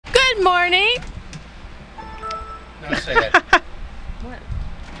Good morning. Now say it. What?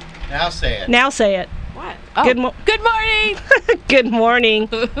 Now say it. Now say it. What? Oh. Good morning. Good morning.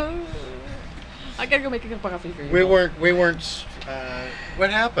 I gotta go make a cup of coffee for you. We weren't. What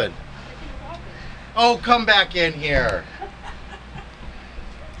happened? Oh, come back in here.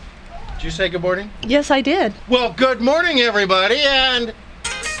 Did you say good morning? Yes, I did. Well, good morning, everybody, and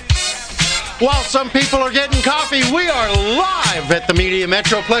while some people are getting coffee, we are live at the Media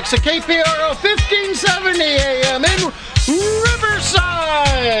Metroplex at KPRO 1570 AM in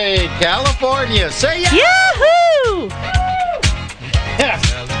Riverside, California. Say yeah! Yahoo! Yes.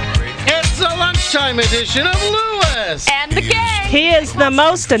 It's the lunchtime edition of Lewis. And the gang. He is the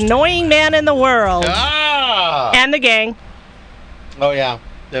most annoying man in the world. Ah! And the gang. Oh, yeah,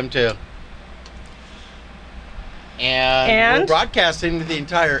 them too. And we're broadcasting to the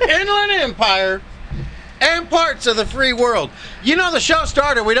entire Inland Empire and parts of the free world. You know, the show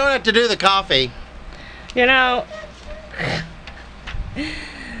started. We don't have to do the coffee. You know,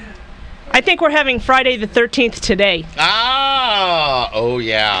 I think we're having Friday the 13th today. Ah, oh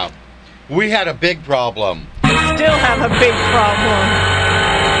yeah. We had a big problem. Still have a big problem.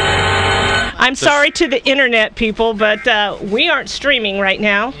 I'm sorry to the internet people, but we aren't streaming right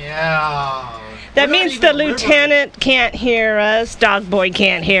now. Yeah. That means the lieutenant can't hear us, Dog Boy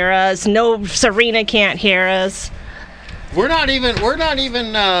can't hear us, no Serena can't hear us. We're not even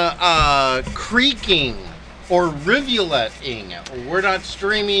creaking or rivuleting. We're not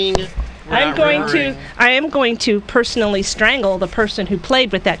streaming. I am going to personally strangle the person who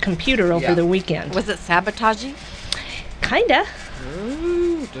played with that computer over the weekend. Was it sabotaging? Kinda.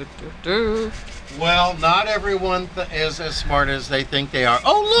 Well, not everyone is as smart as they think they are.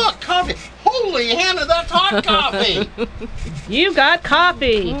 Oh, look, coffee. Holy Hannah, that's hot coffee. You got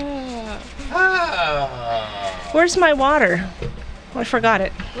coffee. Ah. Where's my water? Oh, I forgot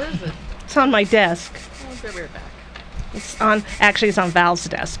it. Where is it? It's on my desk. I'll be right back. It's on Val's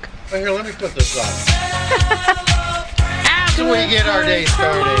desk. Oh, here, let me put this on. After we get our day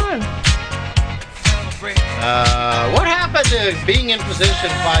started. What happened to being in position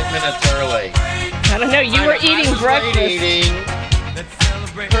 5 minutes early? I don't know. You were eating breakfast.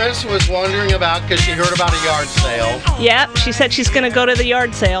 Chris was wondering about because she heard about a yard sale. Yep, she said she's going to go to the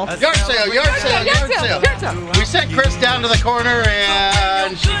yard sale. Yard sale. We sent Chris down to the corner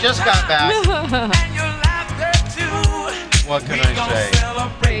and she just got back. What can I say?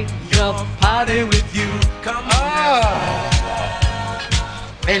 Party with you.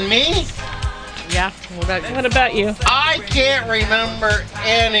 And me? Yeah. What about you? What about you? I can't remember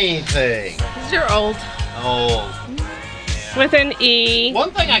anything. You're old. Oh. With an E.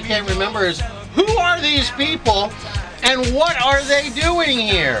 One thing I can't remember is who are these people and what are they doing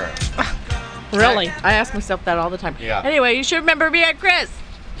here? Really? I ask myself that all the time. Yeah. Anyway, you should remember me at Chris.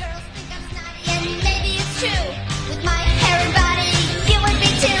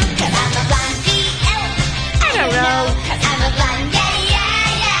 I don't know.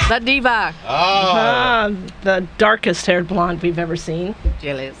 The diva. Oh. The darkest haired blonde we've ever seen.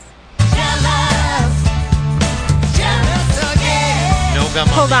 Jealous.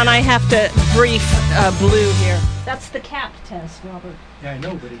 Hold on, I have to brief Blue here. That's the cap test, Robert. Yeah, I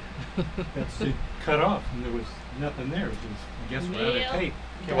know, but that's it cut off, and there was nothing there. It was just, we're out of tape.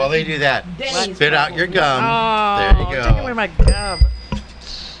 Okay, well, they do that. Days Spit out your gum. Oh, There you go. taking away my gum.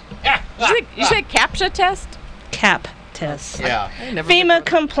 You said CAPTCHA test? Cap test. Yeah. I never FEMA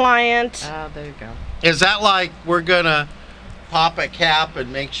compliant. Oh, there you go. Is that like we're going to pop a cap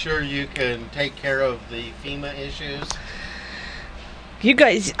and make sure you can take care of the FEMA issues? You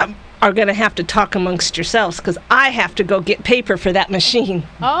guys are going to have to talk amongst yourselves because I have to go get paper for that machine.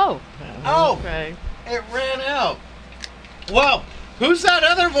 Oh. Oh. Okay. It ran out. Well, who's that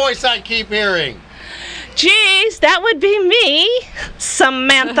other voice I keep hearing? Geez, that would be me,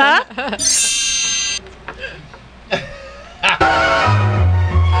 Samantha.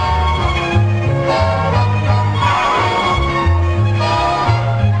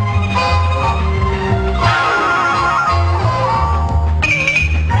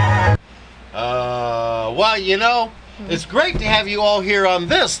 Well, you know, it's great to have you all here on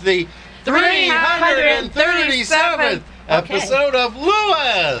this, the 337th episode of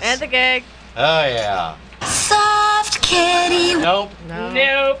Lewis. And the gag. Oh, yeah. Soft kitty. Nope. No.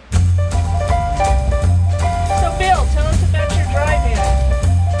 Nope. So, Bill, tell us about your drive-in.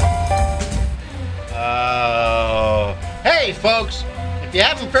 Hey, folks, if you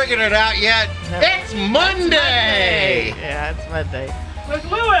haven't figured it out yet, it's Monday. Yeah, it's Monday. With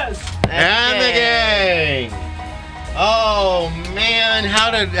Lewis. And the gang. Oh man, how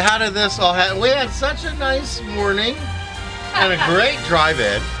did this all happen? We had such a nice morning and a great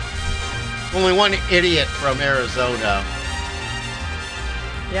drive-in. Only one idiot from Arizona.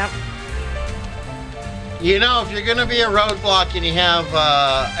 Yep. You know, if you're going to be a roadblock and you have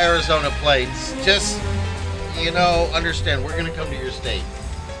Arizona plates, just, understand, we're going to come to your state.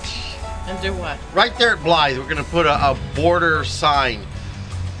 And do what? Right there at Blythe, we're going to put a border sign.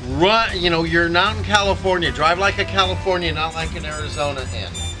 Run, you're not in California. Drive like a Californian, not like an Arizona in.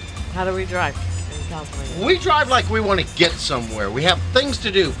 How do we drive in California? We drive like we want to get somewhere. We have things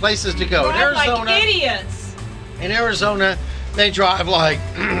to do, places to go. In Drive Arizona, like idiots. in Arizona, they drive like,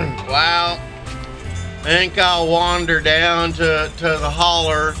 wow, I think I'll wander down to the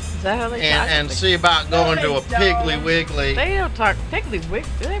holler Is that how they talk? and see about going to a they Piggly don't. Wiggly. They don't talk Piggly Wiggly.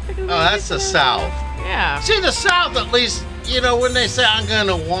 Do they Piggly Wiggly? Oh, that's the South. Yeah. See, the South, at least, when they say, I'm going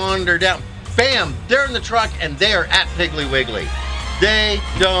to wander down, bam, they're in the truck and they are at Piggly Wiggly. They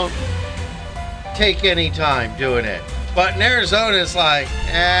don't take any time doing it. But in Arizona, it's like,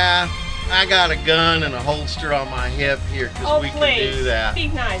 I got a gun and a holster on my hip here because we can do that. Be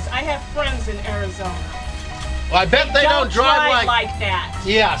nice. I have friends in Arizona. Well, I bet they don't drive like that.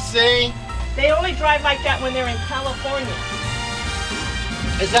 Yeah, see? They only drive like that when they're in California.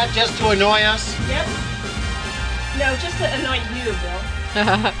 Is that just to annoy us? Yep. No, just to annoy you,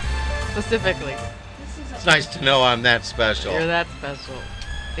 Bill. Specifically. This is It's nice to know I'm that special. You're that special.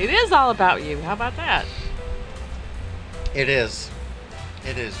 It is all about you. How about that? It is.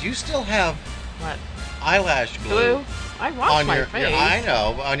 It is. You still have What? eyelash glue. Glue? I wash On my your, face. I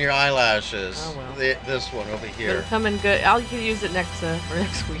know, on your eyelashes. Oh, well. This one over It'll here. come in good. I'll use it for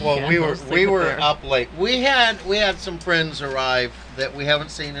next week. Well, we were up late. We had some friends arrive that we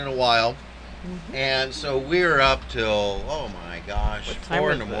haven't seen in a while, and so we were up till my gosh, What time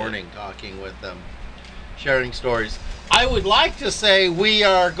 4 in was the it? morning talking with them, sharing stories. I would like to say we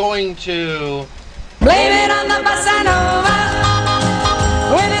are going to. Blame it on the bossa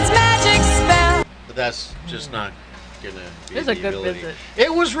nova with its magic spell. But that's just not gonna be It was the a good ability. visit.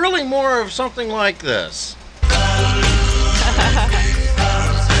 It was really more of something like this.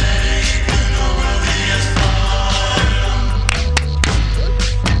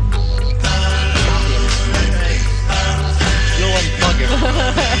 You'll unplug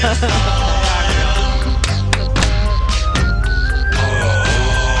it.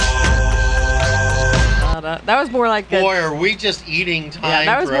 That was more like Boy, are we just eating time? yeah.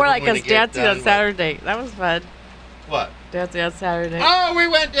 That was for more like everyone us to get dancing done on with. Saturday. That was fun. What? Dancing on Saturday. Oh, we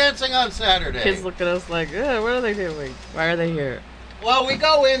went dancing on Saturday. Kids look at us like, what are they doing? Why are they here? Well, we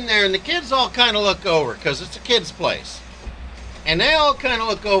go in there and the kids all kind of look over because it's a kid's place, and they all kind of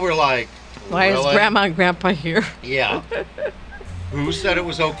look over like, Why really? is Grandma and Grandpa here? Yeah. Who said it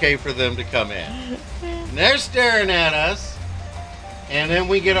was okay for them to come in? And they're staring at us, and then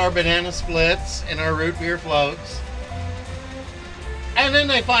we get our banana splits and our root beer floats, and then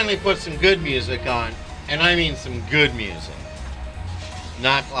they finally put some good music on, and I mean some good music,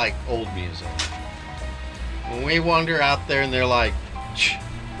 not like old music. When we wander out there and they're like,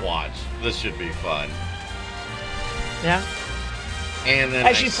 watch, this should be fun. Yeah. And then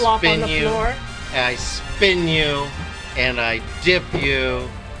As I you flop on spin the you, floor. I spin you, and I dip you,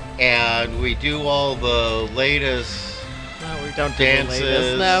 and we do all the latest, No, we don't do Dances. the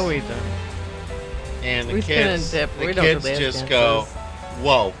latest. No, we don't. and the We spin and kids, dip. the We don't do kids dance just dances. go,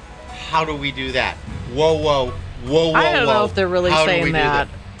 whoa, how do we do that? Whoa, whoa, whoa, whoa, I don't know whoa. if they're really How do we saying do that.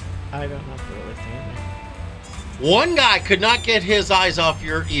 I don't know if they're really saying that. One guy could not get his eyes off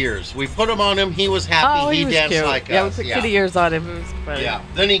your ears. We put him on him. He was happy. Oh, he was danced cute. like yeah, us. with the kitty ears on him. It was funny. Yeah.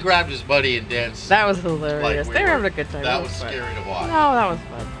 Then he grabbed his buddy and danced. That was hilarious. we they were were. having a good time. That It was fun. scary to watch. No, that was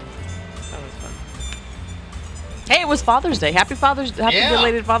fun. That was fun. Hey, it was Father's Day. Happy Yeah.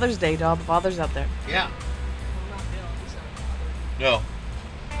 belated Father's Day to all the fathers out there. Yeah. No.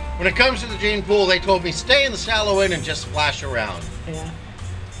 When it comes to the gene pool, they told me stay in the shallow end and just splash around. Yeah.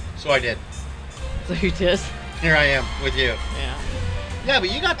 So I did. So you did. Here I am with you. Yeah. Yeah,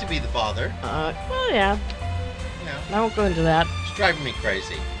 but you got to be the father. Well, yeah. Yeah. I won't go into that. It's driving me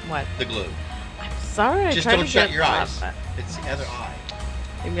crazy. What? The glue. I'm sorry. I Just tried don't to shut get your eyes. up. It's the other eye.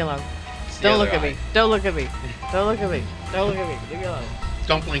 Leave me alone. It's the Don't other look at eye. me. Don't look at me. Don't look at me. Don't look at me. Leave me alone.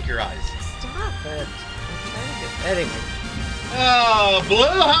 Don't blink your eyes. Stop it. I'm trying to get... Anyway. Oh, Blue,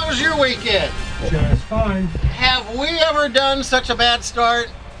 how was your weekend? Just fine. Have we ever done such a bad start?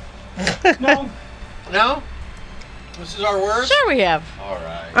 No. No? This is our worst? Sure we have. All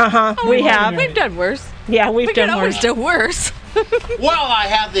right. Uh-huh. We have. We've done worse. Yeah, we've We can done always worse. do worse. Well, I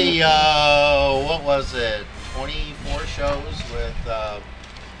had the, what was it, 24 shows with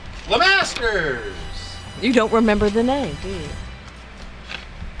LeMasters. You don't remember the name, do you?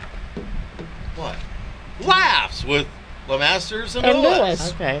 What? Laughs with LeMasters and And Lewis.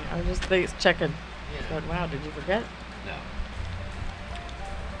 Lewis. Okay, I'm just checking. Yeah. But wow, did you forget? No.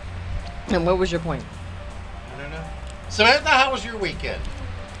 And what was your point? I don't know. Samantha, how was your weekend?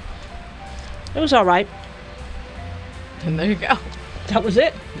 It was all right. And there you go. That was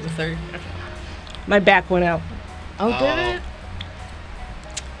it. The third. My back went out. Oh, Oh. did it?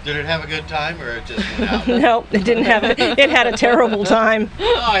 Did it have a good time or it just went out? No, it didn't have it. It had a terrible time.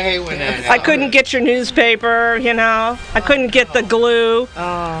 Oh, I hate when that happens. I couldn't get your newspaper, you know. I couldn't get the glue.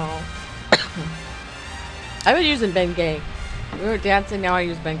 Oh. I've been using Bengay. We were dancing, now I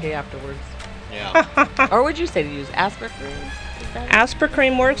use Bengay afterwards. Yeah. Or would you say to use Aspercream? Is that it?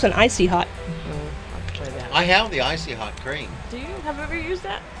 Aspercream works and Icy Hot. I'll try that. I have the icy hot cream. Do you? Have you ever used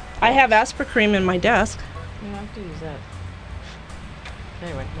that? I have Aspercream in my desk. Yeah, I have to use that.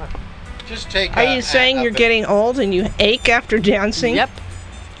 Anyway, what? Just take. Are you saying you're getting old and you ache after dancing? Yep.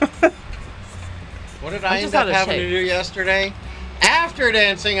 What did I'm I just end up out of having shape. to do yesterday? After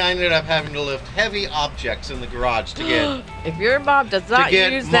dancing, I ended up having to lift heavy objects in the garage to get. If your mom does not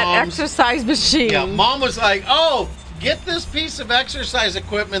get use that mom's- exercise machine, Yeah, Mom was like, "Oh, get this piece of exercise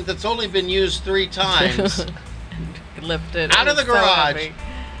equipment that's only been used 3 times lift it out of the It's so garage heavy.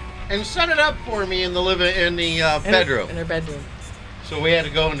 and set it up for me in the bedroom." In her bedroom. So we had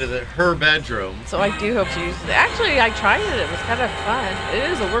to go into her bedroom. So I do hope she uses it. Actually, I tried it. It was kind of fun. It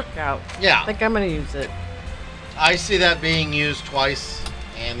is a workout. I Yeah, think I'm going to use it. I see that being used twice,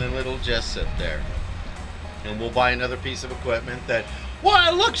 and then it'll just sit there. And we'll buy another piece of equipment that,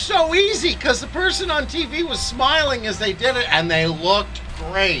 well, it looked so easy because the person on TV was smiling as they did it, and they looked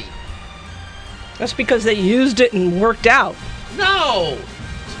great. That's because they used it and worked out. No,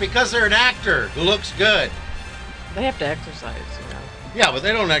 it's because they're an actor who looks good. They have to exercise, you know. Yeah, but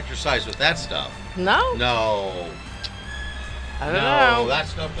they don't exercise with that stuff. No? No. I don't No, know. that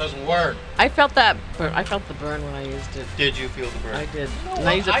stuff doesn't work. I felt that. I felt the burn when I used it. Did you feel the burn? I did. No, And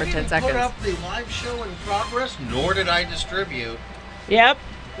I used it for 10 didn't seconds. put up the live show in progress, nor did I distribute. Yep,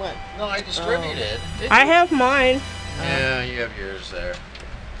 What? No, I distributed. Did I you? have mine. Yeah, you have yours there.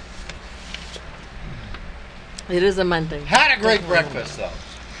 It is a Monday. Had a great breakfast, though.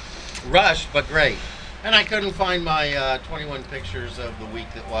 Rushed, but great. And I couldn't find my 21 pictures of the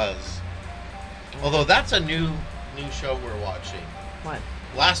week that was. Although that's a new show we're watching. What?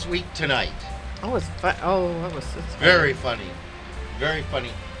 Last Week Tonight. Oh, it's fun. Oh, it was. It's Very funny. Very funny.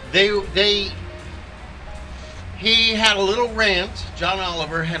 He had a little rant. John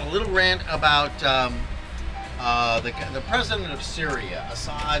Oliver had a little rant about the president of Syria,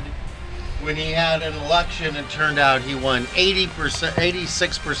 Assad, when he had an election and turned out he won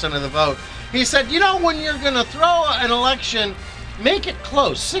 86% of the vote. He said, you know, when you're going to throw an election, make it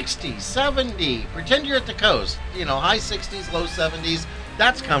close, 60, 70. Pretend you're at the coast. You know, high 60s, low 70s.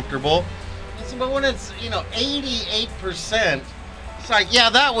 That's comfortable. He said, but when it's, 88%, it's like, yeah,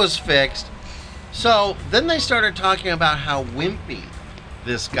 that was fixed. So then they started talking about how wimpy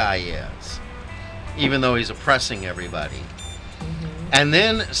this guy is, even though he's oppressing everybody. And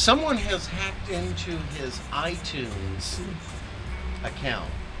then someone has hacked into his iTunes account.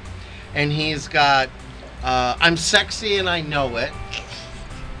 And he's got, I'm sexy and I know it.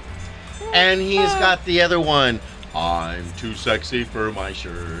 And he's got the other one, I'm too sexy for my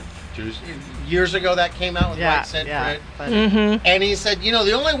shirt. Years ago that came out with White Said Fred. But And he said,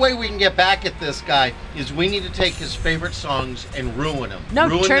 the only way we can get back at this guy is we need to take his favorite songs and ruin them. No,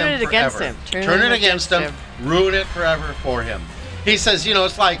 ruin turn them it against forever. him. Turn it against him. him. Ruin it forever for him. He says,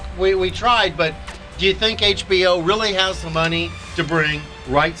 it's like, we tried, but do you think HBO really has the money to bring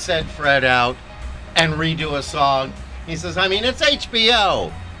Right Said Fred out and redo a song? He says, it's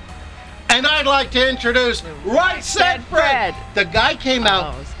HBO. And I'd like to introduce Right Said Fred. The guy came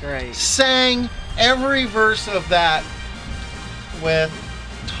out, Oh, it was great. sang every verse of that with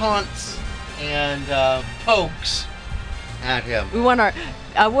taunts and pokes at him. We want our.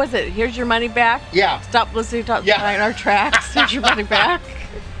 Was it? Here's your money back. Yeah. Stop listening to Yeah. our tracks. Here's your money back.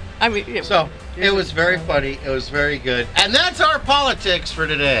 So it was very funny. It was very good. And that's our politics for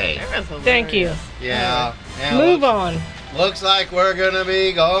today. Thank you. Yeah. Yeah, Move on. Looks like we're going to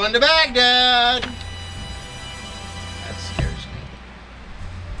be going to Baghdad. That scares me.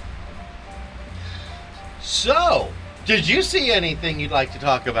 So, did you see anything you'd like to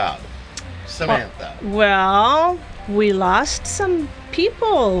talk about, Samantha? Well, we lost some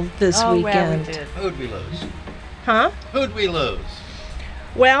people this Oh, weekend. well, we did. Who'd we lose? Huh? Who'd we lose?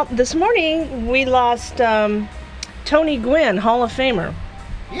 Well, this morning we lost Tony Gwynn, Hall of Famer.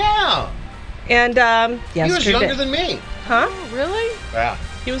 Yeah. And yesterday. He was younger than me. Huh? Oh, really? Yeah.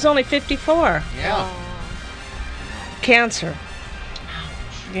 He was only 54. Yeah. Cancer.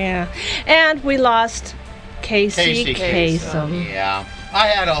 Yeah. And we lost Casey Kasem. Kasem. Yeah. I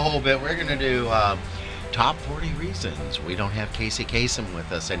had a whole bit. We're going to do top 40 reasons we don't have Casey Kasem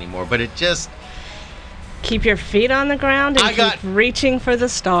with us anymore. But it just... Keep your feet on the ground and keep reaching for the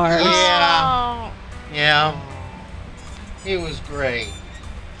stars. Yeah. Yeah. He was great.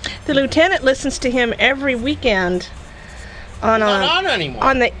 The lieutenant listens to him every weekend on He's not on anymore.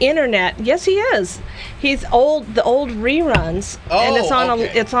 on the internet. Yes, he is. He's the old reruns, and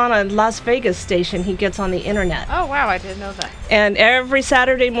it's on a Las Vegas station. He gets on the internet, Oh, wow, I didn't know that. and every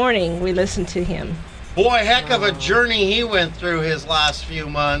Saturday morning we listen to him. Boy, heck of a journey he went through his last few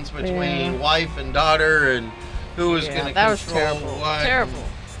months between wife and daughter and who was going to that was control terrible. what, Terrible.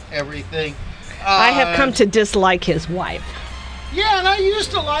 everything. I have come to dislike his wife. Yeah, and I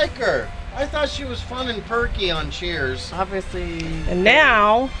used to like her. I thought she was fun and perky on Cheers. Obviously. And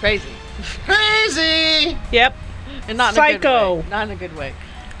now, Crazy. Crazy! yep, And not in a Psycho. good way. Not in a good way.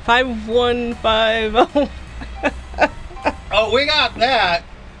 5150. Oh, we got that.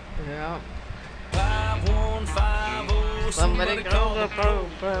 Yeah. Somebody call the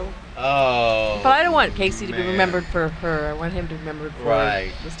po-po. Oh. But I don't want Casey to be man. remembered for her. I want him to be remembered for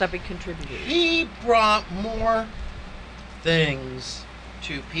Right. the stuff he contributed. He brought more things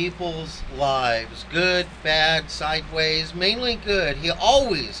to people's lives, good, bad, sideways, mainly good. He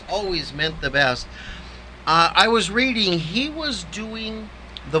always meant the best. I was reading, he was doing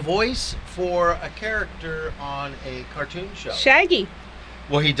the voice for a character on a cartoon show. Shaggy.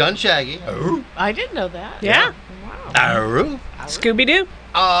 Well, he done Shaggy. Aroo. I didn't know that. Yeah. Wow. Aroo. Scooby-Doo.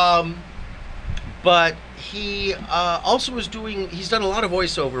 But he also was doing, he's done a lot of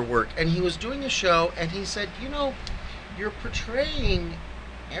voiceover work, and he was doing a show, and he said, you know, you're portraying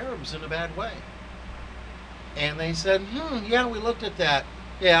Arabs in a bad way. And they said, yeah, we looked at that.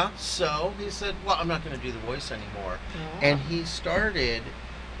 Yeah, so he said, well, I'm not going to do the voice anymore. Yeah. And he started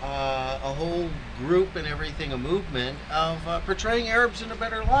a whole group and everything, a movement of portraying Arabs in a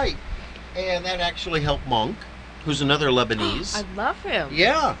better light. And that actually helped Monk, who's another Lebanese. I love him.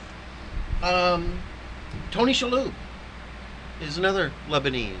 Yeah. Tony Shalhoub is another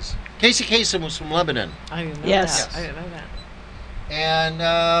Lebanese. Casey Kasem was from Lebanon. I didn't know Yes. that. I didn't know that. And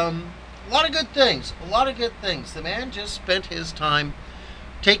a lot of good things. A lot of good things. The man just spent his time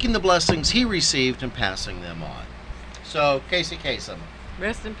taking the blessings he received and passing them on. So, Casey Kasem.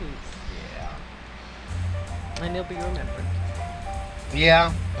 Rest in peace. Yeah. And he'll be remembered.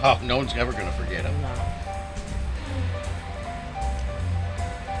 Yeah. Oh, no one's ever going to forget him. No.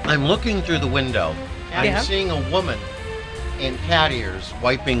 I'm looking through the window. I'm Yeah. seeing a woman in cat ears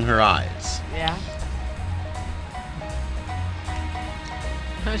wiping her eyes. Yeah.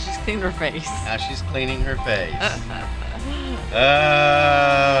 She's cleaned her face. Now she's cleaning her face.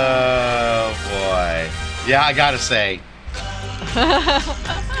 Oh, boy. Yeah, I gotta say.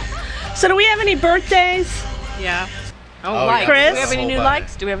 So do we have any birthdays? Yeah. Oh, likes. Chris? Do we have any new Oh,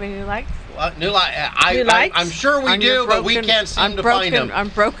 likes? Do we have any new likes? New likes? New likes? I'm sure we On your do, but we broken- can't seem on to broken, find them. On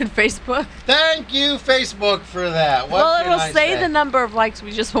broken Facebook. Thank you, Facebook, for that. What Well, can it'll I say the number of likes.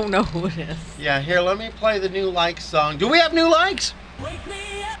 We just won't know who it is. Yeah, here, let me play the new likes song. Do we have new likes?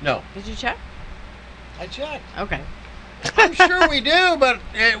 No. Did you check? I checked. Okay. I'm sure we do, but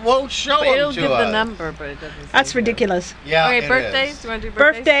it won't show But them it'll to give us. the number, but it doesn't. That's say ridiculous. Yeah, Okay, it birthdays. is. Do you want to do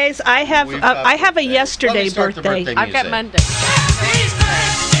birthdays? Birthdays. I have We've got I have a birthdays. Let yesterday me start the birthday. birthday I've got music. Monday.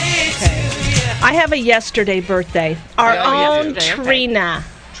 I have a yesterday birthday. Our Yeah, own yesterday, okay. Trina.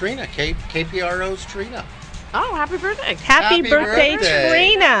 Trina, KPRO's Trina. Oh, happy birthday. Happy Happy birthday, birthday.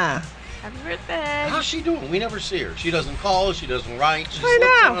 Trina. Happy birthday. How's she doing? We never see her. She doesn't call. She doesn't write. She just I looks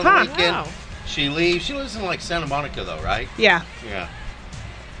know, in on the huh? weekend. Wow. She leaves. She lives in like Santa Monica, though, right? Yeah. Yeah.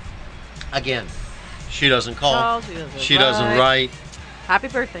 Again, she doesn't call. Call, She doesn't write. Happy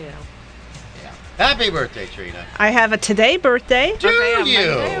birthday, Elle. Yeah. Happy birthday, Trina. I have a today birthday. Do Okay, on you?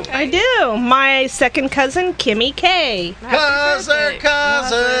 Monday, okay. I do. My second cousin, Kimmy K. Happy Cause they're birthday.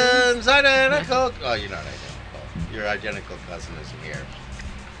 cousins, identical. Oh, you're not identical. Your identical cousin isn't here.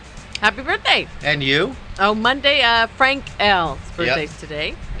 Happy birthday. And you? Oh, Monday, Frank L's birthday's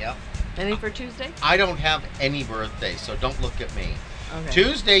today. Yep. Any for Tuesday? I don't have any birthday, so don't look at me. Okay.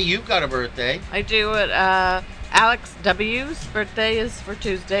 Tuesday, you've got a birthday. I do it. Alex W's birthday is for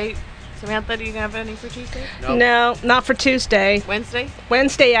Tuesday. Samantha, do you have any for Tuesday? No. No, not for Tuesday. Wednesday?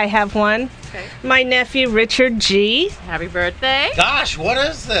 Wednesday, I have one. Okay. My nephew, Richard G. Happy birthday. Gosh, what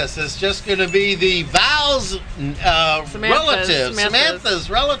is this? It's just going to be the Val's relatives, Samantha's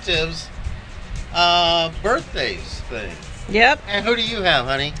relatives' birthdays thing. Yep. And who do you have,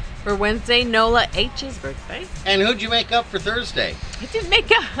 honey? For Wednesday, Nola H's birthday. And who'd you make up for Thursday? I didn't make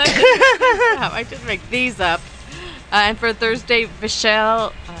up. I didn't make these up. And for Thursday,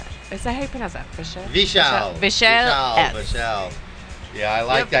 Michelle Is that how you pronounce that? Vishal? Vishal S. Vishal. Yeah, I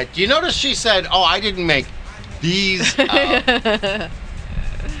like that. Do you notice she said, "Oh, I didn't make these up."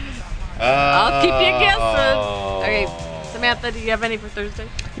 I'll keep you guessing. Okay, Samantha, do you have any for Thursday?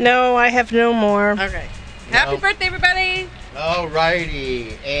 No, I have no more. Okay. Happy birthday, everybody!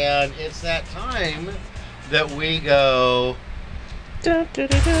 Alrighty, and it's that time that we go. Dun, dun,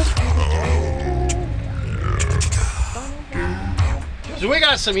 dun, dun. So we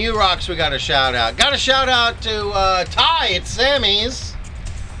got some U-Rocks we got to shout out. Got to shout out to Ty at Sammy's.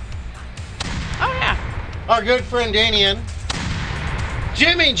 Oh, yeah. Our good friend Danian.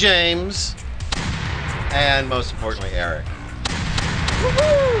 Jimmy James. And most importantly, Eric.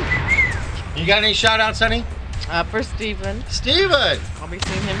 Woohoo! You got any shout outs, honey? For Steven. Steven! I'll be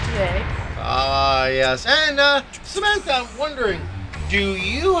seeing him today. Ah, yes. And Samantha, I'm wondering, do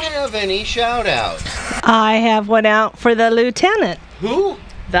you have any shout outs? I have one out for the lieutenant. Who?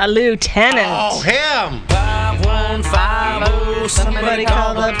 The lieutenant. Oh, him! 5150, Somebody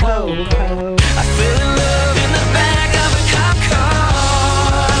call the po-po. I fell in love in the back of a cop car.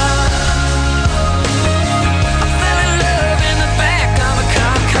 I fell in love in the back of a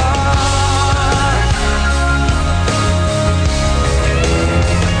cop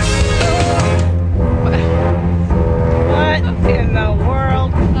What in the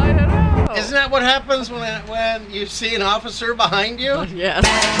world? I don't know. Isn't that what happens when you see an officer behind you? Yes.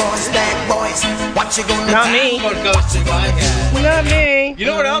 Bad boys, what you gonna Not do? me. That's what goes through my head. Not me. You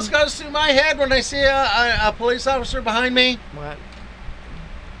know what else goes through my head when I see a police officer behind me? What?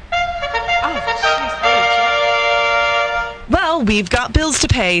 Oh, jeez. Well, we've got bills to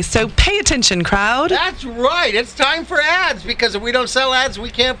pay, so pay attention, crowd. That's right. It's time for ads, because if we don't sell ads, we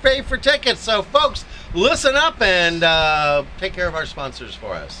can't pay for tickets. So, folks, listen up and take care of our sponsors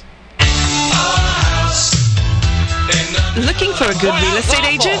for us. Looking for a good real estate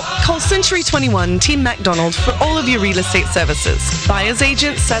agent? Call Century 21 Team MacDonald for all of your real estate services. Buyer's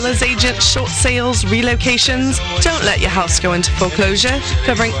agent, seller's agent, short sales, relocations. Don't let your house go into foreclosure.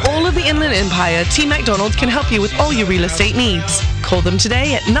 Covering all of the Inland Empire, Team MacDonald can help you with all your real estate needs. Call them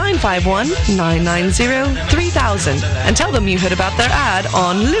today at 951-990-3000 and tell them you heard about their ad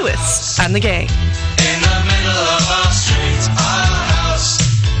on Lewis and the Gang. In the middle of our street, our house.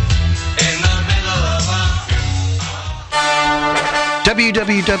 In the middle of our...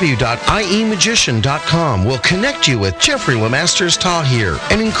 www.iemagician.com will connect you with Jeffrey Lemasters Tahir,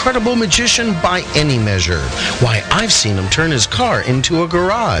 an incredible magician by any measure. Why, I've seen him turn his car into a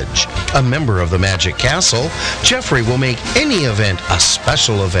garage. A member of the Magic Castle, Jeffrey will make any event a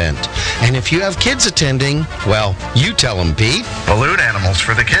special event. And if you have kids attending, well, you tell them, Pete. Balloon animals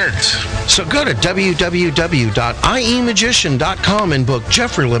for the kids. So go to www.iemagician.com and book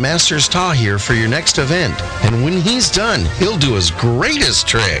Jeffrey Lemasters Tahir for your next event. And when he's done, he'll do his greatest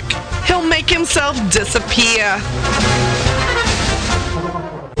trick. He'll make himself disappear.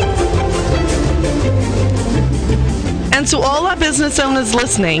 And to all our business owners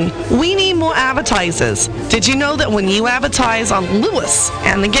listening, we need more advertisers. Did you know that when you advertise on Lewis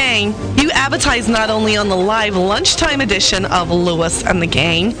and the Gang, you advertise not only on the live lunchtime edition of Lewis and the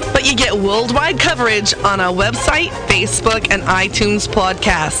Gang, but you get worldwide coverage on our website, Facebook, and iTunes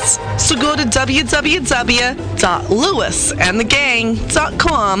podcasts. So go to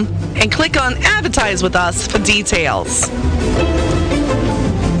www.lewisandthegang.com and click on Advertise with Us for details.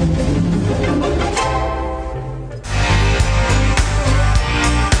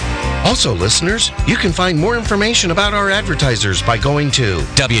 Also, listeners, you can find more information about our advertisers by going to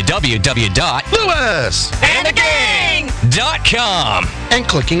www.lewisandthegang.com and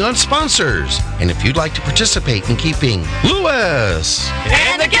clicking on sponsors. And if you'd like to participate in keeping Lewis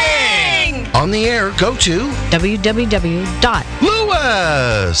and the Gang on the air, go to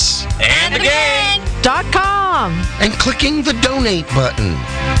www.lewisandthegang.com and clicking the donate button.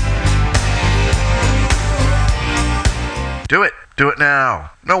 Do it. Do it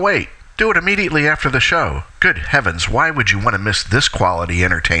now. No, wait. Do it immediately after the show. Good heavens, why would you want to miss this quality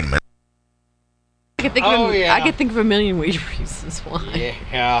entertainment? I could think of a million reasons why.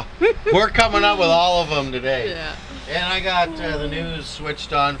 Yeah. We're coming up with all of them today. Yeah. And I got the news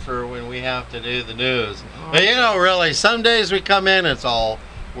switched on for when we have to do the news. But you know, really, some days we come in, we're all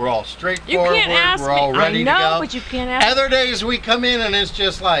straightforward. You can't ask we're all me. ready I know, to go. but you can't ask Other days we come in and it's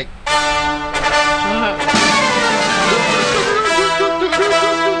just like.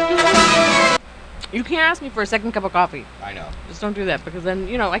 You can't ask me for a second cup of coffee. I know. Just don't do that, because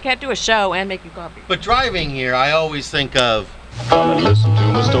then, I can't do a show and make you coffee. But driving here, I always think of. Come and listen to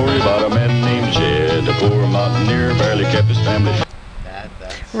my story about a man named Jed, a poor mountaineer, barely kept his family.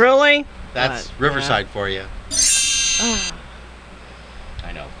 Really? That's Riverside for you.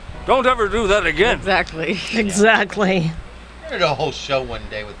 I know. Don't ever do that again. Exactly. Exactly. We're gonna do a whole show one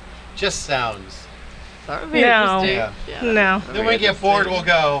day with just sounds. That would be No. interesting. Yeah. No. Then we get bored, we'll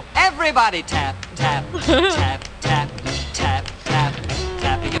go. Everybody tap, tap, tap, tap, tap, tap,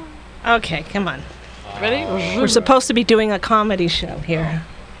 tap. Okay, come on. Ready? We're supposed to be doing a comedy show here.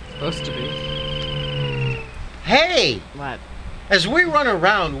 Supposed to be. Hey! What? As we run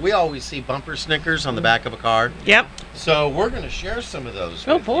around, we always see bumper stickers on the back of a car. Yep. So we're going to share some of those.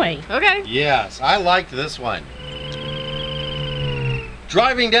 Oh, with boy. Okay. you. Yes, I liked this one.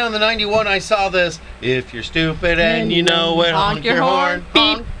 Driving down the 91, I saw this. If you're stupid and you know it, honk your horn.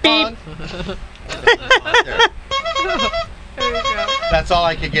 Beep, beep. There you go. That's all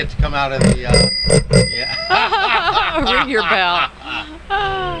I could get to come out of the. Ring your bell.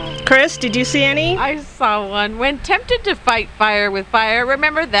 Chris, did you see any? I saw one. When tempted to fight fire with fire,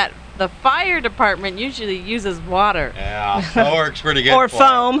 remember that the fire department usually uses water. Yeah, that works pretty good. Or for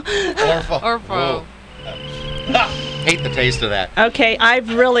foam. it. Or foam. Hate the taste of that. Okay,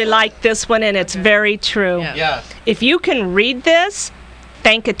 I've really liked this one, and it's very true. Yeah. Yes, If you can read this,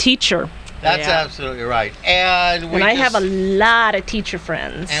 thank a teacher. that's Yeah. absolutely right. And And I have a lot of teacher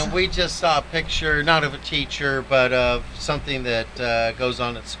friends. And we just saw a picture, not of a teacher, but of something that goes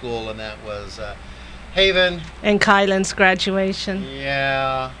on at school, and that was Haven. And Kylan's graduation.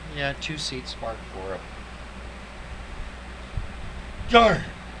 Yeah, 2 seats parked for him. Darn.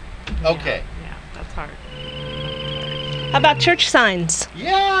 Okay. Yeah, that's hard. How about church signs?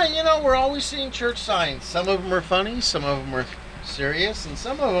 Yeah, we're always seeing church signs. Some of them are funny, some of them are serious, and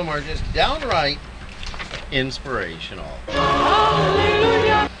some of them are just downright inspirational.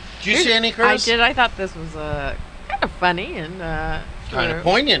 Hallelujah. Did you see any, I Chris? did. I thought this was kind of funny and Kind of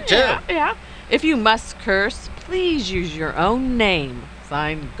poignant, too. Yeah. If you must curse, please use your own name.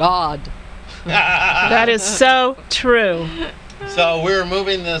 Signed, God. That is so true. So we were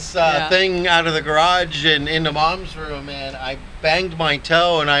moving this thing out of the garage and into Mom's room, and I banged my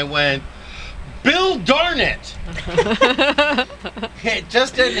toe and I went, Bill darn it! It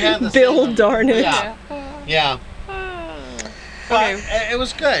just didn't have the Bill same. darn it. Yeah. But it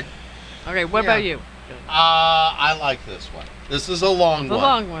was good. Okay, what about you? I like this one. This is a long The one.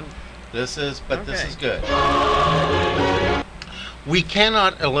 long one. This is Okay. good. We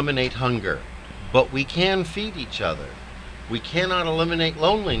cannot eliminate hunger, but we can feed each other. We cannot eliminate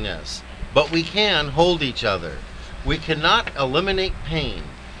loneliness, but we can hold each other. We cannot eliminate pain,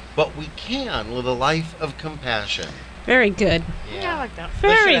 but we can live a life of compassion. Very good. Yeah, I like that. They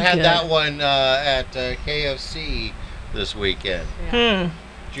should Very have had good. that one at KFC this weekend. Hmm.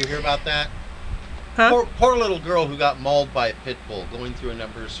 Did you hear about that? Huh? Poor little girl who got mauled by a pit bull, going through a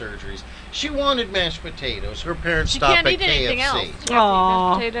number of surgeries. She wanted mashed potatoes. Her parents She stopped can't at eat anything else. KFC. She has to eat Aw.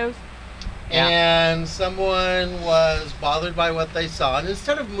 mashed potatoes. And someone was bothered by what they saw, and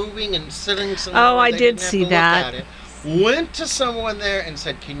instead of moving and sitting somewhere, Oh, where I they did didn't have see to look that. at it, went to someone there and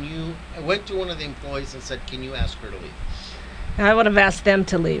said, went to one of the employees and said, "Can you ask her to leave?" I would have asked them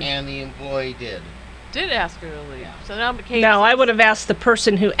to leave. And the employee did. Did ask her to leave. So now KFC. No, I would have asked the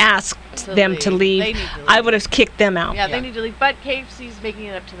person who asked To them leave. to leave. They need to leave. I would have kicked them out. Yeah, they need to leave. But KFC's making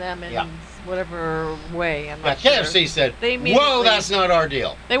it up to them in whatever way. I'm Yeah, not sure. KFC said, They "Whoa, immediately- that's not our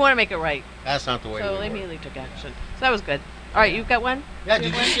deal. They want to make it right. That's not the way So we they work." immediately took action. So that was good. All right, you've got one? Yeah,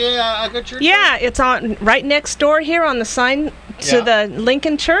 did you see a good church? Yeah, it's on right next door here on the sign to Yeah. the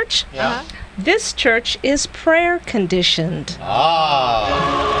Lincoln Church. Yeah. This church is prayer conditioned. Ah.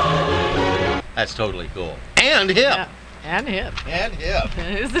 That's totally cool. And hip. Yeah. And hip. And hip.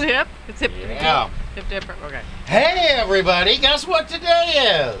 Is it hip? It's hip. Yeah. Hip different. Okay. Hey, everybody, guess what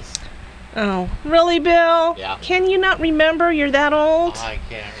today is? Oh, really, Bill? Yeah. Can you not remember? You're that old? I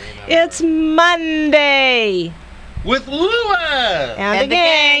can't remember. It's Monday. With Lewis. And the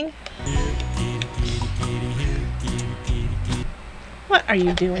gang. What are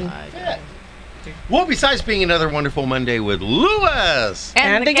you doing? Well, besides being another wonderful Monday with Lewis.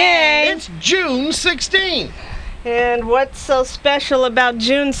 And the gang. It's June 16th. And what's so special about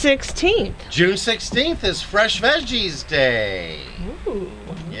June 16th? June 16th is Fresh Veggies Day. Ooh.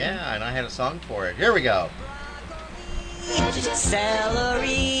 Yeah, and I had a song for it. Here we go.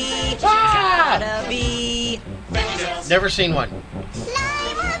 Celery, Ah! gotta be. Never seen one.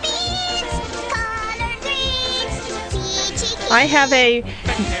 I have a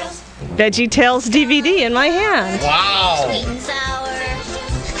Veggie Tales DVD in my hand. Wow. Sweet and sour,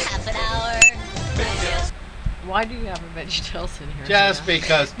 half an hour. Why do you have a VeggieTales in here? Just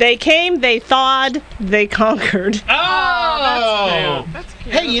because. They came, they thawed, they conquered. Oh! That's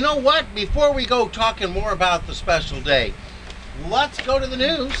cute. Hey, you know what? Before we go talking more about the special day, let's go to the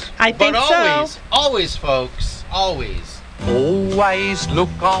news. I think but so. always, folks, always. Oh, Always look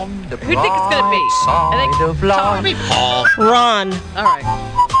on the Who do you think it's gonna be? I think of life. Paul. Ron. All right.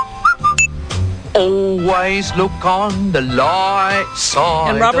 Always look on the light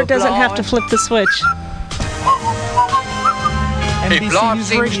side. And Robert of doesn't have to life. flip the switch. If life News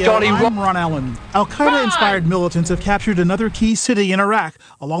seems Radio, jolly I'm Ron Allen. Al-Qaeda-inspired militants have captured another key city in Iraq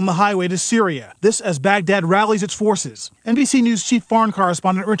along the highway to Syria. This as Baghdad rallies its forces. NBC News chief foreign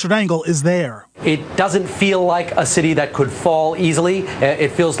correspondent Richard Engel is there. It doesn't feel like a city that could fall easily.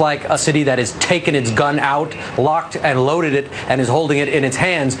 It feels like a city that has taken its gun out, locked and loaded it, and is holding it in its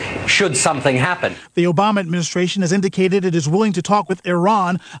hands should something happen. The Obama administration has indicated it is willing to talk with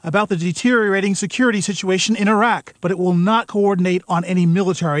Iran about the deteriorating security situation in Iraq, but it will not coordinate on any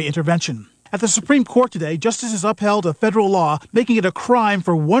military intervention. At the Supreme Court today, justices upheld a federal law making it a crime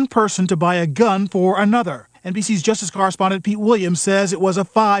for one person to buy a gun for another. NBC's justice correspondent Pete Williams says it was a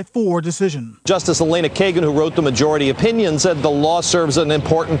 5-4 decision. Justice Elena Kagan, who wrote the majority opinion, said the law serves an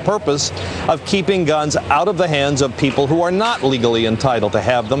important purpose of keeping guns out of the hands of people who are not legally entitled to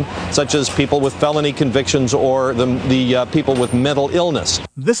have them, such as people with felony convictions or the people with mental illness.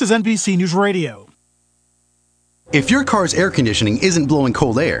 This is NBC News Radio. If your car's air conditioning isn't blowing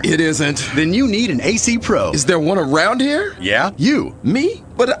cold air, it isn't, then you need an AC Pro. Is there one around here? Yeah, you. Me?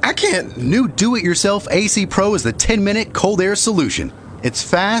 But I can't. New do-it-yourself AC Pro is the 10-minute cold air solution. It's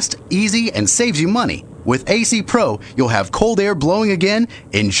fast, easy, and saves you money. With AC Pro, you'll have cold air blowing again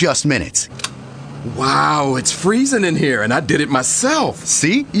in just minutes. Wow, it's freezing in here, and I did it myself.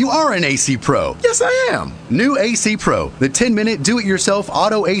 See? You are an AC Pro. Yes, I am. New AC Pro, the 10-minute do-it-yourself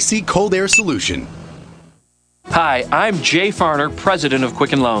auto AC cold air solution. Hi, I'm Jay Farner, president of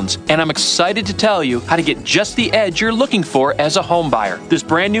Quicken Loans, and I'm excited to tell you how to get just the edge you're looking for as a home buyer. This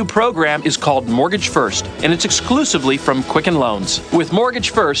brand new program is called Mortgage First, and it's exclusively from Quicken Loans. With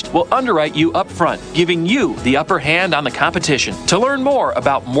Mortgage First, we'll underwrite you up front, giving you the upper hand on the competition. To learn more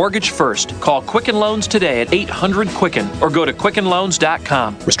about Mortgage First, call Quicken Loans today at 800-QUICKEN or go to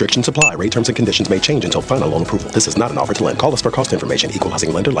QuickenLoans.com. Restrictions apply. Rate terms and conditions may change until final loan approval. This is not an offer to lend. Call us for cost information.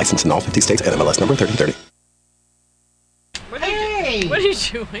 Equalizing lender licensed in all 50 states. NMLS number 3030. What are you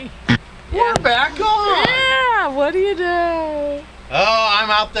doing? We're back on. Yeah, what do you do? Oh, I'm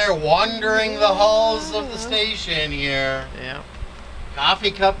out there wandering the halls of the station here. Yeah.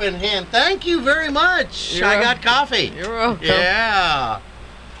 Coffee cup in hand. Thank you very much. I got coffee. You're welcome. Yeah.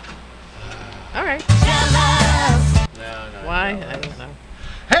 All right. No, Why? no. I don't know.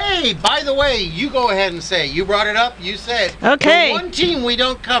 Hey, by the way, you go ahead and say it. You brought it up. You said. Okay. The one team we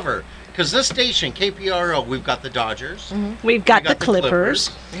don't cover. Because this station, KPRO, we've got the Dodgers. Mm-hmm. We've got the Clippers.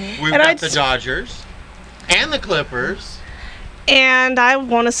 We've got the Dodgers. And the Clippers. And I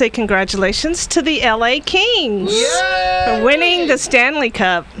want to say congratulations to the LA Kings for winning the Stanley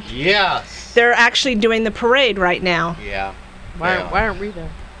Cup. Yes. They're actually doing the parade right now. Yeah. Why aren't we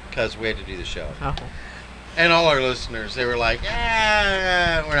there? Because we had to do the show. Oh. And all our listeners, they were like,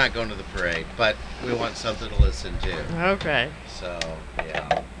 we're not going to the parade, but we want something to listen to. Okay. So,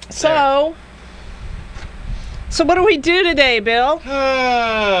 yeah. So what do we do today, Bill?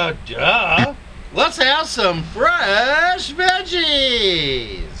 Duh. Let's have some fresh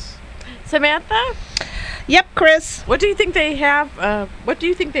veggies. Samantha? Yep, Chris. What do you think they have? What do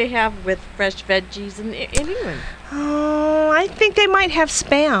you think they have with fresh veggies in England? Oh, I think they might have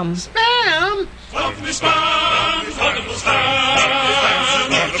Spam. Spam? Wonderful Spam, wonderful Spam,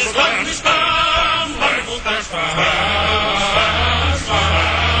 wonderful Spam, wonderful Spam.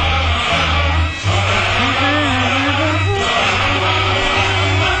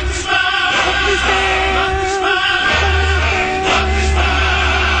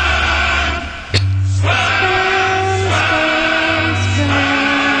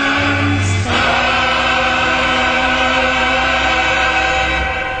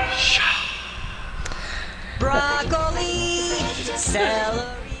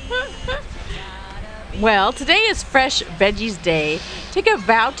 Well, today is Fresh Veggies Day. Take a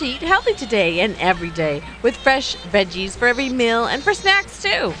vow to eat healthy today and every day with fresh veggies for every meal and for snacks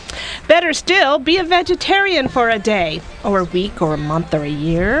too. Better still, be a vegetarian for a day or a week or a month or a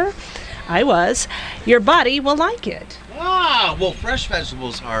year. I was. Your body will like it. Ah, well, fresh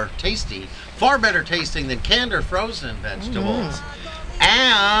vegetables are tasty. Far better tasting than canned or frozen vegetables.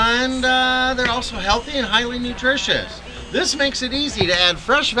 And they're also healthy and highly nutritious. This makes it easy to add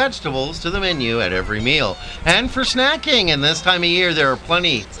fresh vegetables to the menu at every meal. And for snacking, and this time of year, there are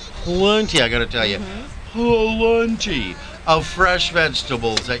plenty, I gotta tell you, plenty of fresh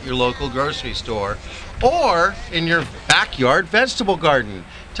vegetables at your local grocery store or in your backyard vegetable garden.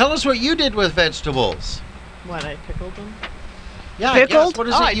 Tell us what you did with vegetables. What, I pickled them? Yeah, Pickled? What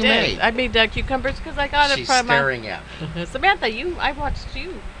is it you made? I made cucumbers because I got She's it from staring at me. Samantha. I watched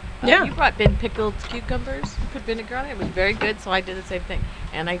you. Yeah. You brought pickled cucumbers. You put vinegar on it. It was very good, so I did the same thing.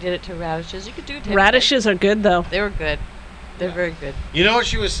 And I did it to radishes. You could do it to Radishes are good, though. They were good. They're very good. You know what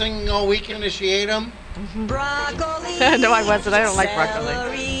she was singing all weekend as she ate them? Broccoli. No, I wasn't. I don't like broccoli.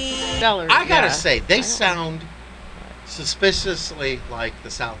 Celery. I gotta say, they sound suspiciously like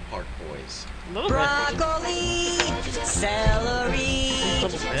the South Park Boys. Broccoli, celery,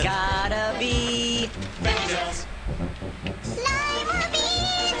 gotta be.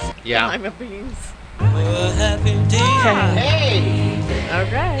 Yeah. Lima beans. Hey!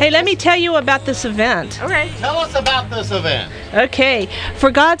 Okay. Hey, let me tell you about this event. Okay. Tell us about this event. Okay.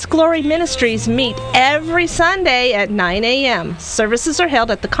 For God's Glory Ministries meet every Sunday at 9 a.m. Services are held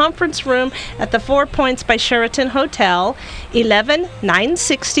at the conference room at the 4 Points by Sheraton Hotel,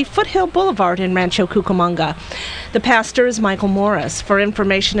 11960 Foothill Boulevard in Rancho Cucamonga. The pastor is Michael Morris. For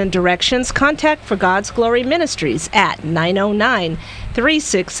information and directions, contact For God's Glory Ministries at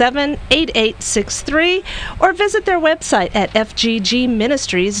 909-367-8863 or visit their website at fggministries.org.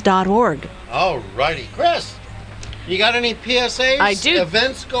 All righty. Chris, you got any PSAs? I do.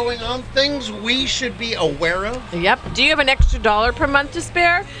 Events going on, things we should be aware of? Yep. Do you have an extra $1 per month to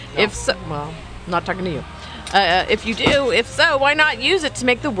spare? No. If so, well, I'm not talking to you. If you do, if so, why not use it to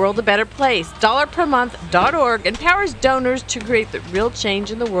make the world a better place? $1permonth.org empowers donors to create the real change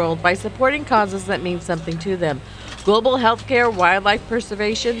in the world by supporting causes that mean something to them. Global healthcare, wildlife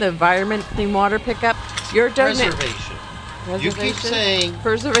preservation, the environment, clean water pickup. Your donation. Preservation. You keep saying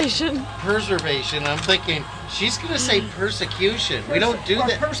preservation. Preservation. I'm thinking she's going to say persecution. We don't do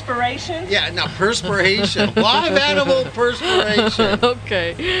that. Perspiration? Yeah, no, perspiration. Live animal perspiration.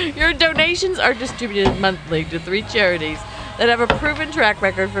 Okay. Your donations are distributed monthly to 3 charities that have a proven track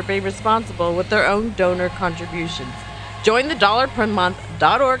record for being responsible with their own donor contributions. Join the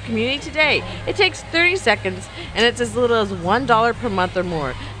 $1permonth.org community today. It takes 30 seconds, and it's as little as $1 per month or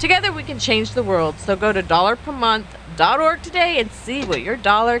more. Together, we can change the world. So go to $1permonth.org today and see what your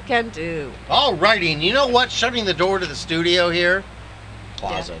dollar can do. All righty, and you know what? Shutting the door to the studio here,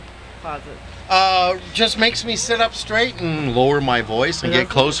 closet. Closet. Just makes me sit up straight and lower my voice and get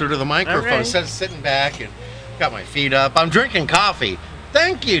closer to the microphone Okay. instead of sitting back and got my feet up. I'm drinking coffee.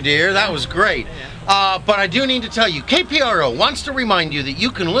 Thank you, dear. That was great. But I do need to tell you, KPRO wants to remind you that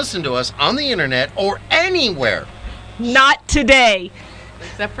you can listen to us on the internet or anywhere. Not today.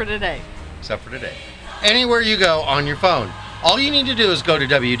 Except for today. Except for today. Anywhere you go on your phone. All you need to do is go to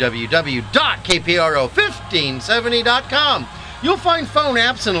www.kpro1570.com. You'll find phone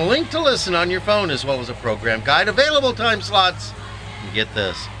apps and a link to listen on your phone, as well as a program guide, available time slots, and get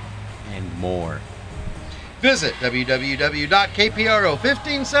this, and more. Visit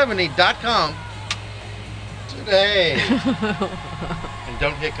www.kpro1570.com today. And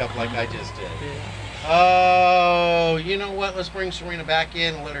don't hiccup like I just did. Oh, you know what? Let's bring Serena back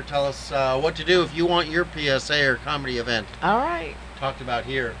in and let her tell us what to do if you want your PSA or comedy event All right. talked about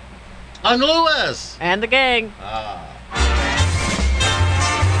here on Lewis and the gang.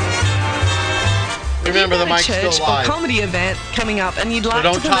 Remember, the mic's church still live. or comedy event coming up and you'd like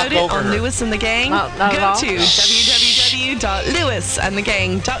don't to promote talk it over on her. Lewis and the Gang, Not at go all. to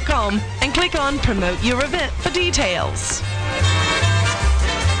www.lewisandthegang.com and click on Promote Your Event for details.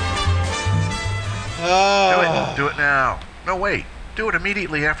 Do it now. No, wait. Do it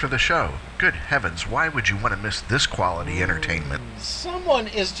immediately after the show. Good heavens, why would you want to miss this quality entertainment? Someone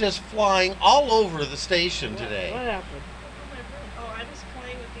is just flying all over the station today. What happened? Oh, I was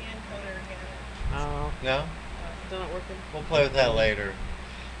playing with the encoder again. Oh. No? Still not working? We'll play with that later.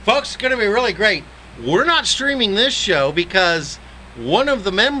 Folks, it's going to be really great. We're not streaming this show because one of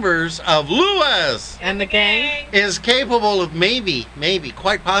the members of Lewis and the gang is capable of maybe,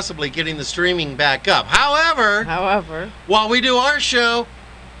 quite possibly getting the streaming back up. However, while we do our show,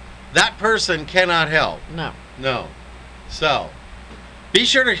 that person cannot help. No. So, be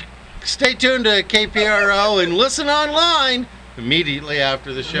sure to stay tuned to KPRO and listen online immediately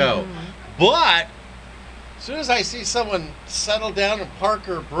after the show. But as soon as I see someone settle down and park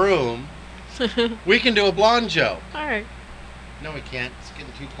her broom, we can do a blonde joke. All right. No, we can't. It's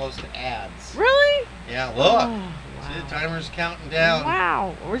getting too close to ads. Really? Yeah, look. Oh, See, the timer's counting down.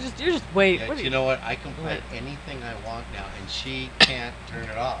 Wow. You're just wait. Yeah, you know what? I can play anything I want now, and she can't turn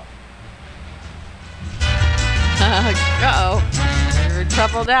it off. Uh-oh. You're in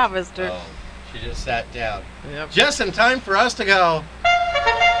trouble now, mister. Oh, she just sat down. Yep. Just in time for us to go.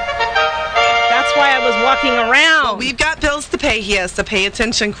 That's why I was walking around. Well, we've got bills to pay here, so pay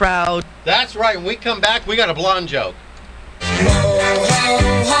attention, crowd. That's right. When we come back, we got a blonde joke. It's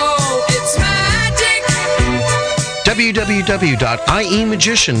magic.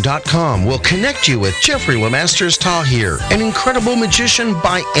 www.iemagician.com will connect you with Jeffrey Lemasters Tahir, an incredible magician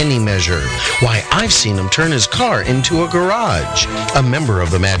by any measure. Why, I've seen him turn his car into a garage. A member of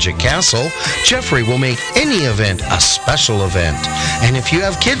the Magic Castle, Jeffrey will make any event a special event. And if you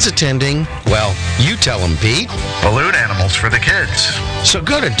have kids attending, well, you tell them, Pete. Balloon animals for the kids. So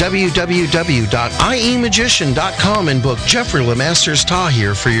go to www.iemagician.com and book Jeffrey Lemasters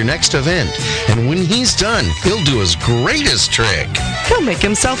Tahir for your next event. And when he's done, he'll do his greatest trick. He'll make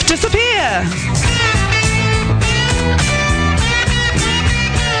himself disappear.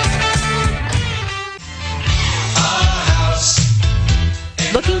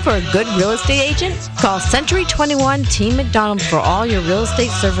 Looking for a good real estate agent? Call Century 21 Team McDonald for all your real estate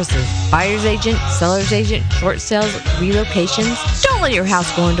services. Buyer's agent, seller's agent, short sales, relocations. Don't let your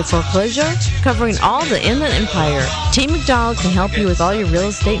house go into foreclosure. Covering all the Inland Empire, Team McDonald can help you with all your real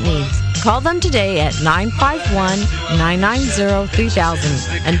estate needs. Call them today at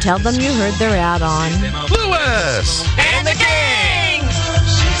 951-990-3000 and tell them you heard their ad on Lewis and the Gang!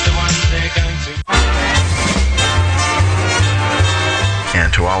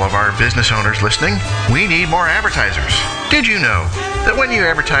 And to all of our business owners listening, we need more advertisers. Did you know that when you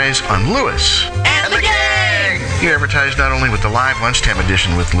advertise on Lewis and the Gang, you advertise not only with the live lunchtime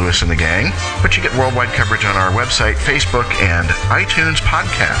edition with Lewis and the Gang, but you get worldwide coverage on our website, Facebook, and iTunes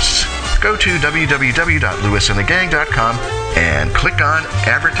podcasts. Go to www.lewisandthegang.com and click on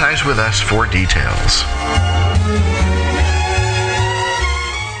Advertise with Us for details.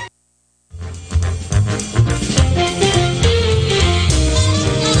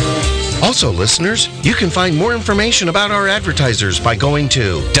 Also, listeners, you can find more information about our advertisers by going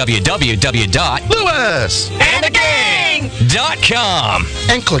to www.lewisandthegang.com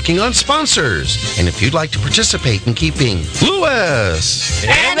and clicking on sponsors. And if you'd like to participate in keeping Lewis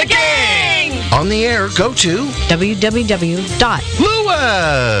and the Gang on the air, go to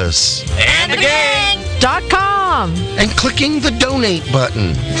www.lewisandthegang.com and clicking the donate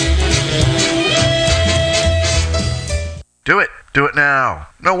button. Do it. Do it now.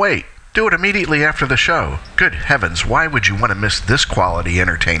 No, wait. Do it immediately after the show. Good heavens, why would you want to miss this quality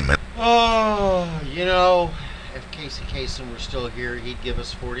entertainment? Oh, you know, if Casey Kasem were still here, he'd give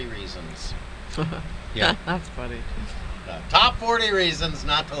us 40 reasons. Yeah. That's funny. Top 40 reasons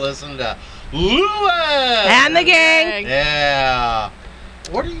not to listen to Lewis and the Gang. Yeah.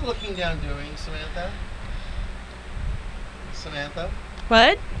 What are you looking down doing, Samantha? Samantha?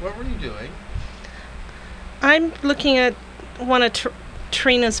 What? What were you doing? I'm looking at one of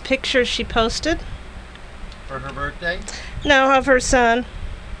Trina's pictures she posted. For her birthday? No, of her son.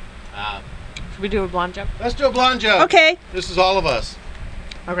 Should we do a blonde joke? Let's do a blonde joke. Okay. This is all of us.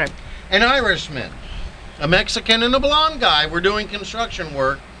 Okay. An Irishman, a Mexican, and a blonde guy were doing construction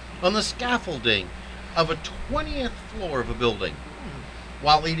work on the scaffolding of a 20th floor of a building.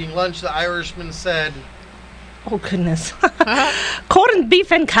 While eating lunch, the Irishman said, Oh, goodness. Corned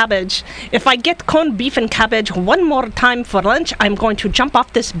beef and cabbage. If I get corned beef and cabbage one more time for lunch, I'm going to jump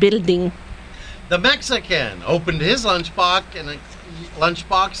off this building. The Mexican opened his lunchbox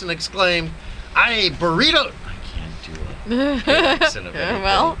and exclaimed, "Ay, burrito." I can't do a good accent of anything.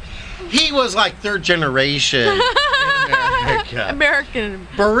 Well, he was like third generation in America. American.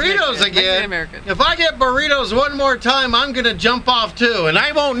 Burritos Mexican again. American. If I get burritos one more time, I'm going to jump off too. And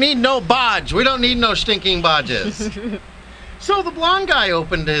I won't need no bodge. We don't need no stinking bodges. So the blonde guy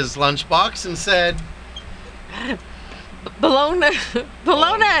opened his lunchbox and said, Bologna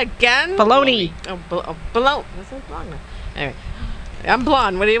again? Bologna. Bologna. That's not bologna. Anyway, I'm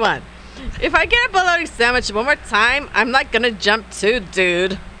blonde. What do you want? If I get a bologna sandwich one more time, I'm not going to jump too,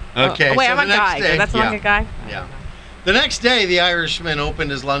 dude. Okay. Oh, wait, so I'm a guy. That's not a guy? Yeah. The next day, the Irishman opened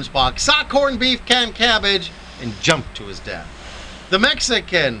his lunchbox, saw corned beef, canned cabbage, and jumped to his death. The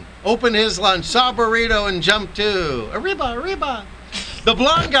Mexican opened his lunch, saw a burrito, and jumped too. Arriba, arriba. The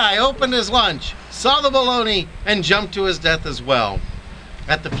blonde guy opened his lunch, saw the bologna, and jumped to his death as well.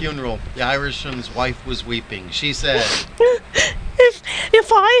 At the funeral, the Irishman's wife was weeping. She said, If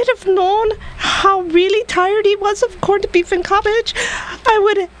I'd have known how really tired he was of corned beef and cabbage, I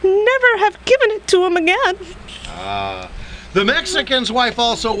would never have given it to him again. The Mexican's wife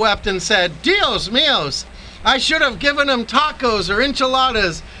also wept and said, Dios míos, I should have given him tacos or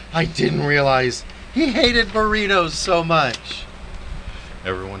enchiladas. I didn't realize he hated burritos so much.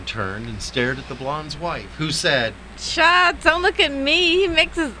 Everyone turned and stared at the blonde's wife, who said, Shut, don't look at me. He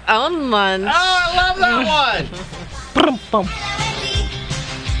makes his own lunch. Oh, I love that one. Brum, bum.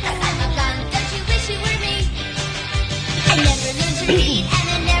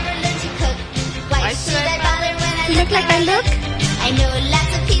 Why should I bother when I look like I look? I know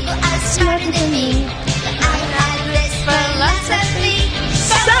lots of people are smarter than me, but I'm not this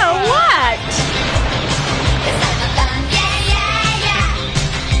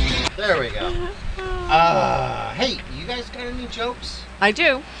jokes? I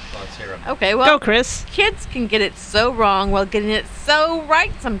do. Let's hear them. Okay, well, Go, Chris. Kids can get it so wrong while getting it so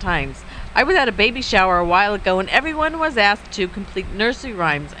right sometimes. I was at a baby shower a while ago and everyone was asked to complete nursery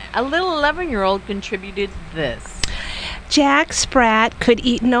rhymes. A little 11-year-old contributed this. Jack Sprat could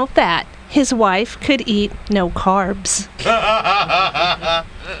eat no fat. His wife could eat no carbs. I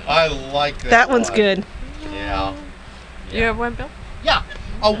like that. That one's one. good. Yeah. You have one, Bill? Yeah.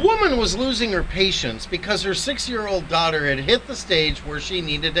 A woman was losing her patience because her 6-year-old daughter had hit the stage where she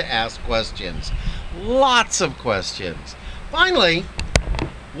needed to ask questions. Lots of questions. Finally,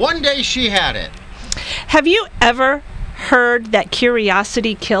 one day she had it. Have you ever heard that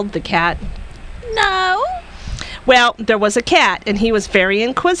curiosity killed the cat? No. Well, there was a cat, and he was very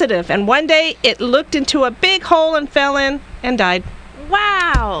inquisitive, and one day it looked into a big hole and fell in and died.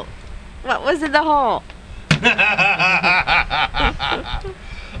 Wow. What was in the hole?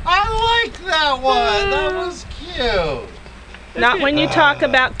 I like that one. That was cute. Not when you talk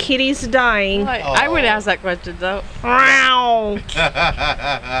about kitties dying. I would ask that question, though. Wow.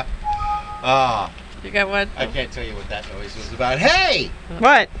 You got one? I can't tell you what that noise was about. Hey!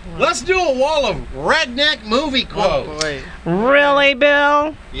 What? Let's do a wall of redneck movie quotes. Oh, boy. Really,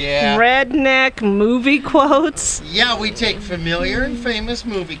 Bill? Yeah. Redneck movie quotes? Yeah, we take familiar and famous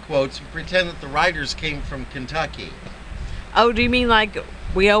movie quotes and pretend that the writers came from Kentucky. Oh, do you mean like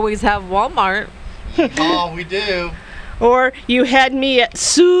we always have Walmart? Oh, we do. Or you had me at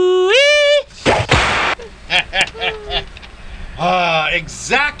Suey?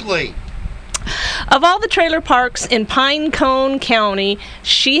 Exactly. Of all the trailer parks in Pinecone County,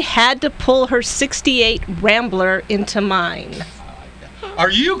 she had to pull her 68 Rambler into mine.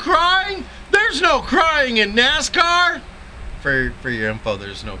 Are you crying? There's no crying in NASCAR. For your info,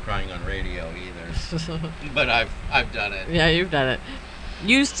 there's no crying on radio either. But I've done it. Yeah, you've done it.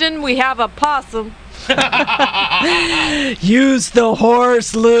 Houston, we have a possum. Use the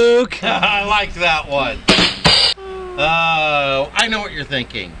horse, Luke. I like that one. I know what you're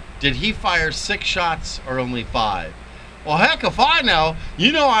thinking. Did he fire 6 shots or only 5? Well, heck if I know.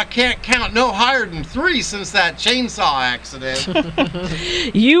 You know I can't count no higher than 3 since that chainsaw accident.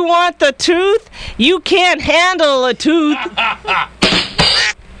 You want the tooth? You can't handle a tooth.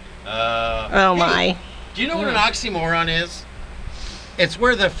 Oh, my. Do you know what an oxymoron is? It's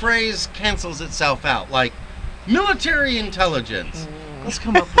where the phrase cancels itself out, like military intelligence. Let's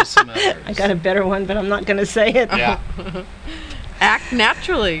come up with some others. I got a better one, but I'm not going to say it. Yeah. Act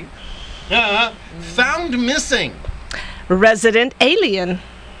naturally. Found missing. Resident alien.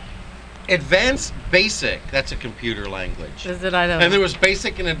 Advanced basic. That's a computer language. Is it? I don't And know. there was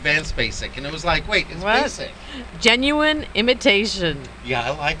basic and advanced basic. And it was like, wait, it's What? basic. Genuine imitation. Yeah,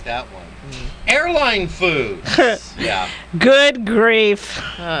 I like that one. Airline food. Yeah. Good grief.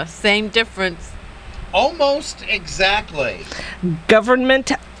 Same difference. Almost exactly.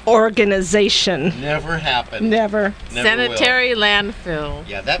 Government organization. Never happened. Never. Sanitary landfill.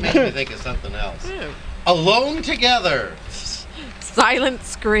 Yeah, that makes me think of something else. Alone together. Silent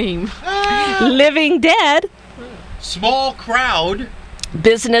scream. Living dead. Small crowd.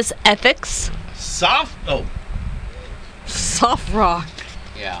 Business ethics. Soft rock.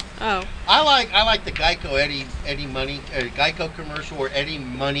 Yeah. Oh. I like the Geico Eddie Money Geico commercial where Eddie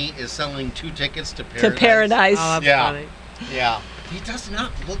Money is selling 2 tickets to Paradise. To Paradise. Oh, that's Yeah. funny. Yeah. He does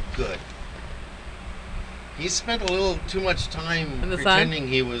not look good. He spent a little too much time In the sun? pretending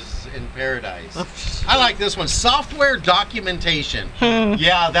he was in paradise. I like this one. Software documentation.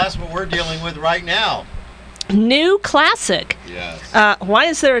 Yeah, that's what we're dealing with right now. New classic. Yes. Why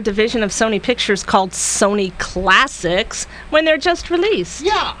is there a division of Sony Pictures called Sony Classics when they're just released?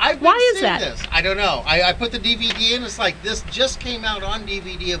 Yeah, I've been Why is seeing that? this. I don't know. I put the DVD in. It's like this just came out on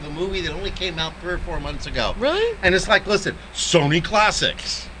DVD of a movie that only came out 3 or 4 months ago. Really? And it's like, listen, Sony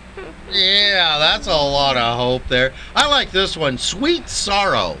Classics. Yeah, that's a lot of hope there. I like this one. Sweet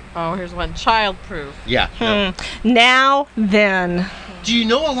Sorrow. Oh, here's one. Childproof. Yeah. no. Now then. Do you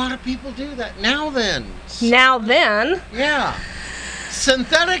know a lot of people do that? Now then. Now then. Yeah.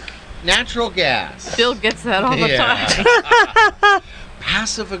 Synthetic natural gas. Bill gets that all the time.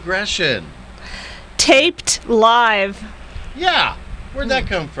 Passive aggression. Taped live. Yeah. Where'd that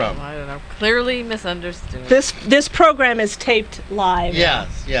come from? I don't know. Clearly misunderstood. This program is taped live.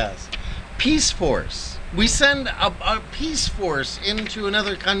 Yes. Peace Force. We send a peace force into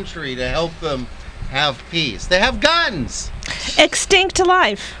another country to help them have peace. They have guns. Extinct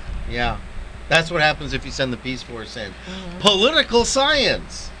life. Yeah. That's what happens if you send the peace force in. Political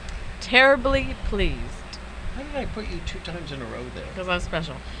science. Terribly pleased. How did I put you 2 times in a row there? Because I'm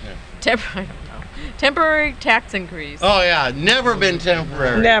special. Yeah. I don't know. Temporary tax increase. Oh, yeah. Never been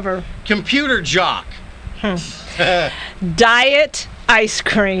temporary. Never. Computer jock. Diet ice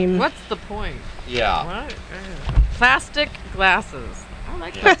cream. What's the point? Yeah. What? Plastic glasses. I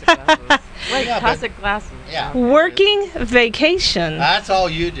like plastic glasses. Wait, Yeah, but- plastic glasses. Yeah. Working vacation. That's all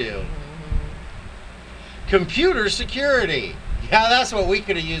you do. Computer security. Yeah, that's what we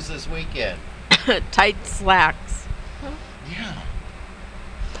could have used this weekend. Tight slacks. Yeah.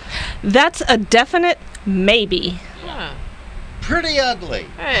 That's a definite maybe. Yeah. Pretty ugly.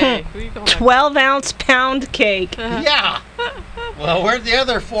 Hey, who you going after? 12-ounce pound cake. Yeah. Well, where'd the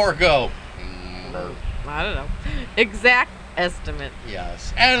other 4 go? I don't know. Exact estimate.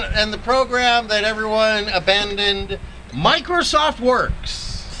 Yes. And the program that everyone abandoned, Microsoft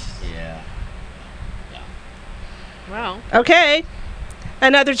Works. Yeah. Well. Okay.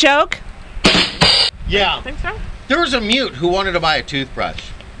 Another joke? Yeah. I think so. There was a mute who wanted to buy a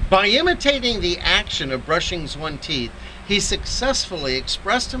toothbrush. By imitating the action of brushing one's teeth, he successfully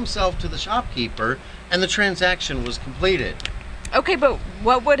expressed himself to the shopkeeper, and the transaction was completed. Okay, but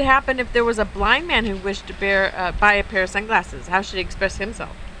what would happen if there was a blind man who wished to buy a pair of sunglasses? How should he express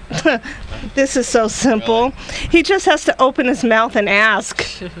himself? This is so simple. He just has to open his mouth and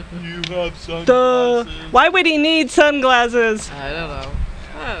ask. You have sunglasses. Duh. Why would he need sunglasses? I don't know.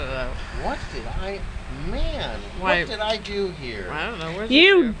 What did what did I do here? I don't know.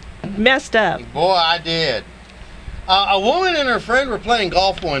 You messed up. Boy, I did. A woman and her friend were playing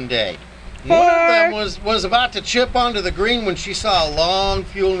golf one day. One of them was about to chip onto the green when she saw a long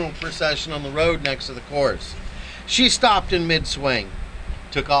funeral procession on the road next to the course. She stopped in mid-swing,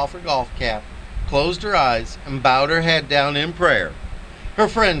 took off her golf cap, closed her eyes, and bowed her head down in prayer. Her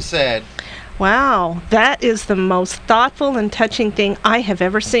friend said, Wow, that is the most thoughtful and touching thing I have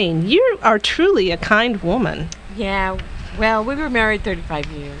ever seen. You are truly a kind woman. Yeah, well, we were married 35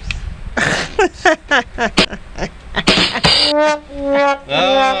 years.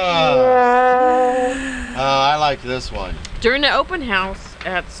 I like this one. During the open house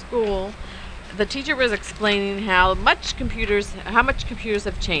at school, the teacher was explaining how much computers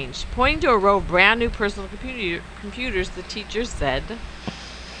have changed. Pointing to a row of brand new personal computers, the teacher said,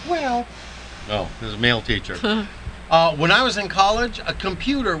 "Well, no, this is a male teacher. When I was in college, a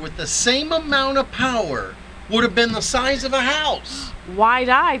computer with the same amount of power would have been the size of a house."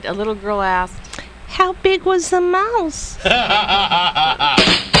 Wide-eyed, a little girl asked, "How big was the mouse?"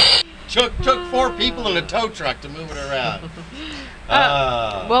 Took 4 people in a tow truck to move it around.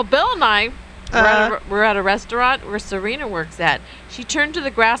 Well, Bill and I were at a restaurant where Serena works at. She turned to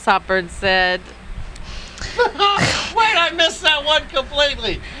the grasshopper and said, Wait, I missed that one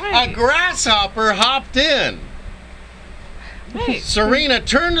completely. A grasshopper hopped in. Wait. Serena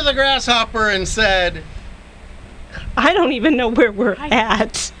turned to the grasshopper and said, I don't even know where we're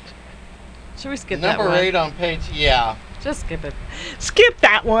at. Should we skip that Number one? 8 on page, yeah. Just skip it. Skip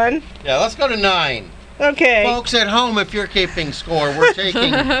that one. Yeah, let's go to 9. Okay. Folks at home, if you're keeping score, we're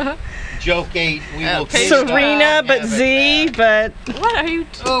taking joke 8. We will keep Serena, but Z, but... What are you...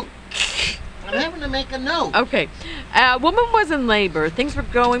 I'm having to make a note. Okay. A woman was in labor. Things were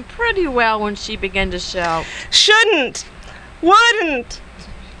going pretty well when she began to shout, Shouldn't, wouldn't,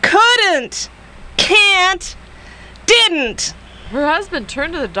 couldn't, can't, didn't. Her husband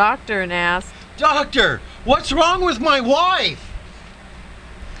turned to the doctor and asked, Doctor, what's wrong with my wife?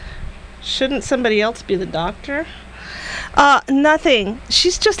 Shouldn't somebody else be the doctor? Nothing.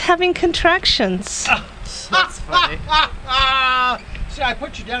 She's just having contractions. That's funny. See, I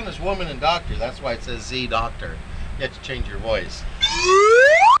put you down as woman and doctor. That's why it says Z doctor. You have to change your voice.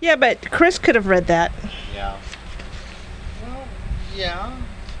 Yeah, but Chris could have read that. Yeah. Well,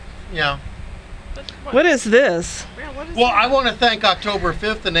 yeah. What is this? Well, I want to thank October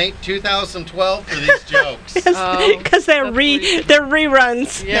 5th and 8th, 2012 for these jokes. Because they're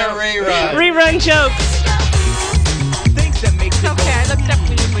reruns. Yeah. They're reruns. Rerun jokes. Okay, I looked up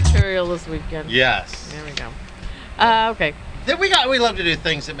new material this weekend. Yes. There we go. Okay. Then we love to do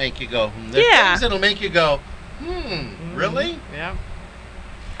things that make you go, There's things that'll make you go, really? Yeah.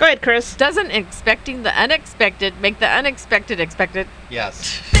 Go ahead, Chris. Doesn't expecting the unexpected make the unexpected expected?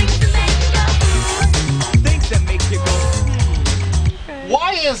 Yes. Things that make you go.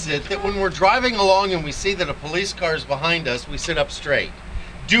 Why is it that when we're driving along and we see that a police car is behind us, we sit up straight?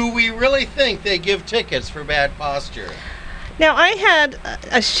 Do we really think they give tickets for bad posture? Now, I had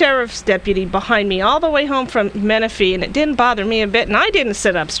a sheriff's deputy behind me all the way home from Menifee, and it didn't bother me a bit, and I didn't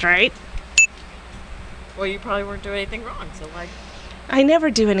sit up straight. Well, you probably weren't doing anything wrong, so like... I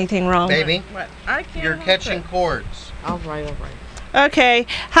never do anything wrong. Baby, What? I can't you're help catching it. cords. All right. Okay,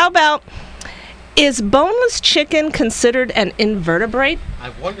 how about, is boneless chicken considered an invertebrate?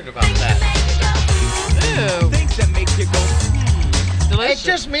 I've wondered about that. Ew. Things that make you go. delicious. It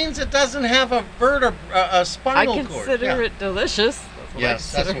just means it doesn't have a spinal I cord. consider it delicious. That's what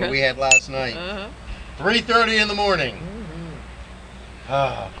Yes, I that's consider what we it. had last night. 3:30 in the morning.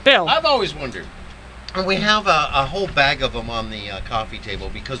 Bill. I've always wondered. And we have a whole bag of them on the coffee table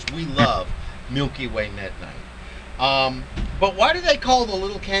because we love Milky Way Net Night. But why do they call the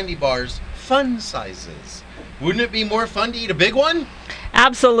little candy bars fun sizes? Wouldn't it be more fun to eat a big one?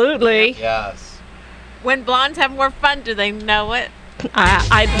 Absolutely. Yes. When blondes have more fun, do they know it?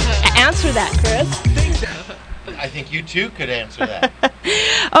 I answer that, Chris. I think you too could answer that.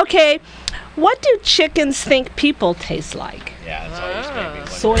 Okay, what do chickens think people taste like? Yeah, it's always going to be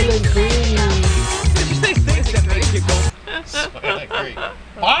Soylent Green. Soylent Green.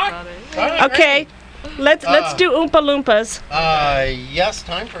 What? Okay, let's do Oompa Loompas. Yes,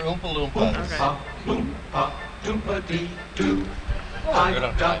 time for Oompa Loompas.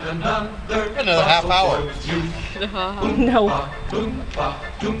 Another half hour. No.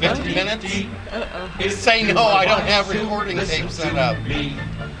 50 minutes? Say no, I don't have recording tape set up.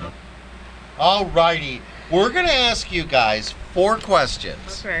 Alrighty. We're going to ask you guys 4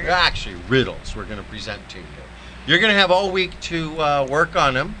 questions. Okay. They're actually riddles we're going to present to you. You're going to have all week to work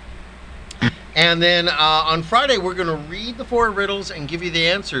on them. And then on Friday, we're going to read the 4 riddles and give you the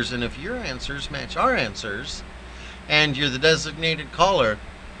answers. And if your answers match our answers, and you're the designated caller,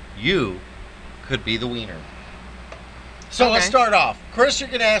 you could be the winner. So let's start off. Chris, you're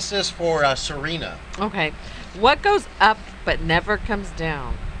going to ask this for Serena. Okay. What goes up but never comes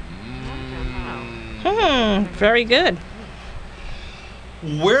down? Very good.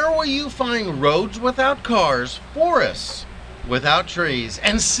 Where will you find roads without cars, forests without trees,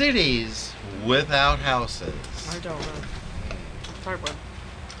 and cities without houses? I don't know. Hard one.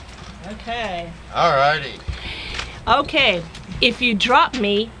 Okay. Alrighty. Okay, if you drop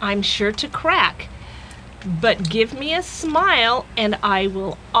me, I'm sure to crack. But give me a smile, and I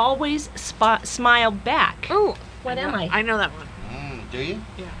will always smile back. Oh, what am I? I know that one. Do you?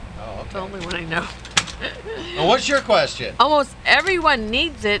 Yeah. Oh, okay. It's the only one I know. And what's your question? Almost everyone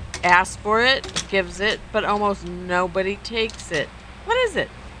needs it, asks for it, gives it, but almost nobody takes it. What is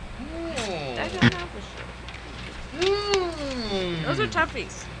it? I don't know for sure. Those are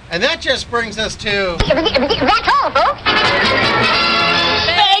toughies. And that just brings us to bacon!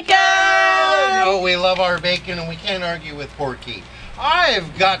 Oh, we love our bacon, and we can't argue with Porky.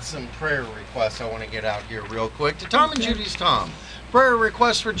 I've got some prayer requests I want to get out here real quick. To Tom and Judy's Tom. Prayer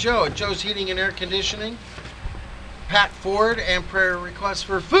request for Joe at Joe's Heating and Air Conditioning. Pat Ford, and prayer request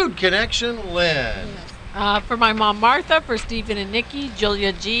for Food Connection, Lynn. For my mom Martha, for Stephen and Nikki,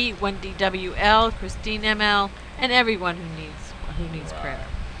 Julia G, Wendy WL, Christine ML, and everyone who needs prayer.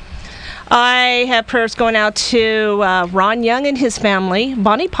 I have prayers going out to Ron Young and his family,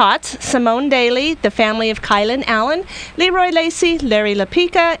 Bonnie Potts, Simone Daly, the family of Kylan Allen, Leroy Lacey, Larry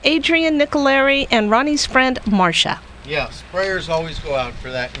LaPica, Adrian Nicolari, and Ronnie's friend, Marcia. Yes, prayers always go out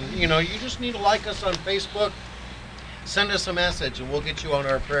for that. And, you just need to like us on Facebook, send us a message, and we'll get you on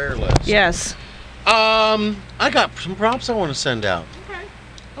our prayer list. Yes. I got some props I want to send out. Okay.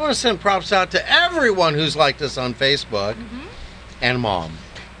 I want to send props out to everyone who's liked us on Facebook, and Mom.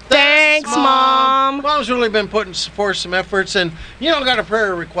 Thanks, Mom. Mom's really been putting forth some efforts, and got a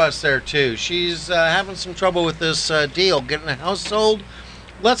prayer request there too. She's having some trouble with this deal, getting a house sold.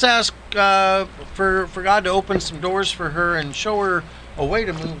 Let's ask for God to open some doors for her and show her a way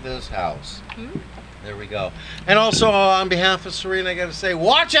to move this house. There we go. And also on behalf of Serena, I got to say,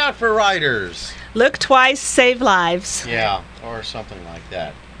 watch out for riders. Look twice, save lives. Yeah, or something like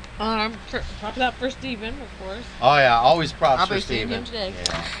that. Prop it up for Stephen, of course. Oh yeah, always props I'll for be seeing Stephen. him today.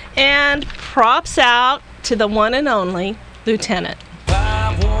 Yeah. And props out to the one and only Lieutenant.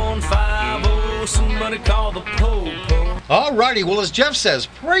 5150, somebody call the po-po. Alrighty, well, as Jeff says,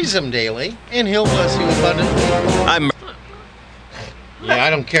 praise him daily, and he'll bless you abundantly. Yeah,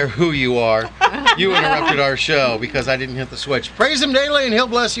 I don't care who you are. You interrupted our show because I didn't hit the switch. Praise him daily, and he'll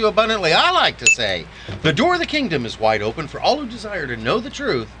bless you abundantly. I like to say, the door of the kingdom is wide open for all who desire to know the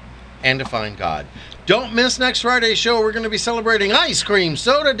truth and to find God. Don't miss next Friday's show. We're going to be celebrating Ice Cream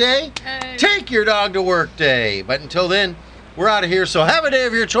Soda Day. Hey. Take your dog to work day. But until then, we're out of here. So have a day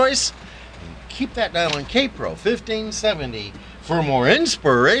of your choice. Keep that dial on KPRO 1570 for more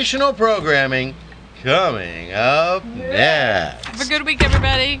inspirational programming coming up next. Have a good week,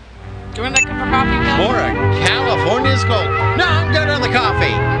 everybody. Do you want that cup of coffee, Bill? More of California's Gold. No, I'm good on the coffee.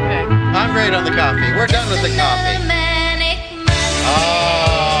 Okay. I'm great on the coffee. We're done with the coffee.